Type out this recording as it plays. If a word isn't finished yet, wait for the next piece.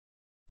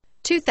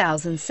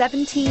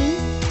2017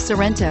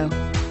 Sorento.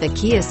 The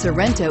Kia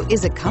Sorento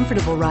is a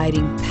comfortable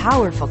riding,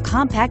 powerful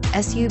compact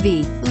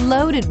SUV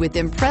loaded with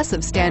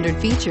impressive standard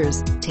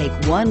features. Take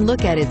one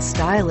look at its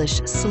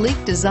stylish,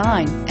 sleek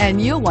design and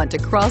you'll want to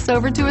cross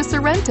over to a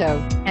Sorento,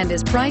 and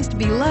is priced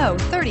below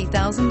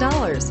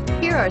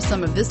 $30,000. Here are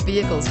some of this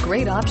vehicle's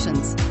great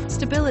options: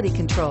 stability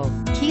control,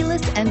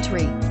 keyless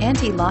entry,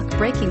 anti-lock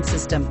braking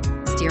system,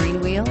 steering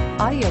wheel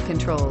audio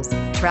controls,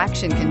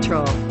 traction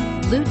control,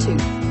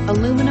 Bluetooth,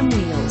 aluminum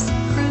wheels,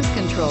 cruise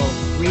control,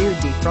 rear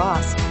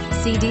defrost,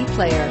 CD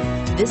player.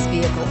 This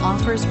vehicle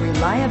offers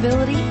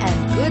reliability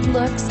and good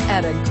looks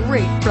at a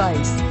great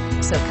price.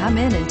 So come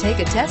in and take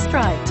a test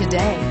drive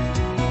today.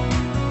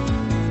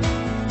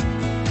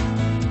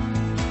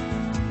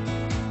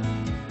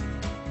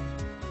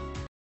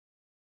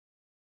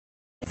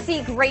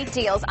 See great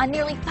deals on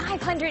nearly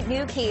 500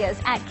 new Kias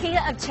at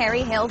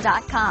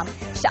KiaofCherryHill.com.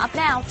 Shop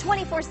now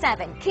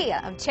 24/7,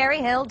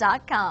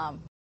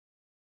 KiaofCherryHill.com.